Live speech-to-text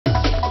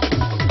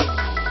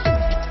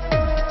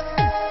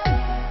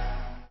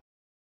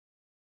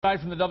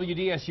Tonight from the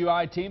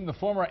WDSU team, the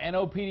former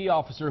NOPD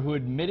officer who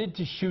admitted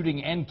to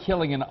shooting and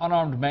killing an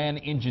unarmed man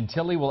in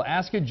Gentilly will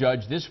ask a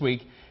judge this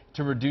week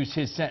to reduce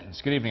his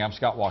sentence. Good evening, I'm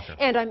Scott Walker.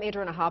 And I'm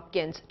Adriana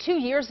Hopkins. 2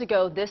 years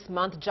ago this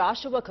month,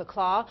 Joshua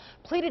Kaklaw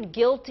pleaded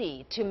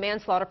guilty to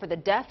manslaughter for the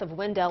death of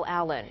Wendell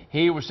Allen.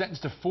 He was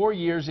sentenced to 4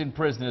 years in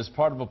prison as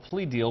part of a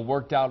plea deal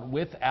worked out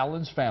with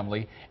Allen's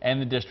family and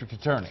the district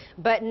attorney.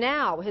 But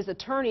now his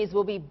attorneys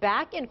will be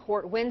back in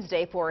court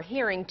Wednesday for a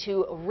hearing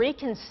to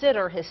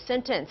reconsider his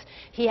sentence.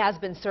 He has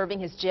been serving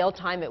his jail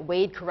time at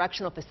Wade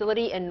Correctional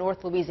Facility in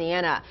North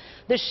Louisiana.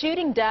 The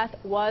shooting death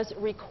was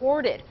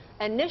recorded.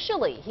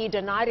 Initially, he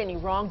denied any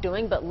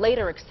wrongdoing, but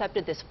later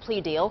accepted this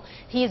plea deal.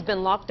 He's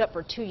been locked up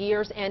for 2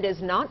 years and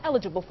is not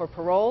eligible for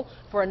parole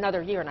for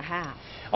another year and a half.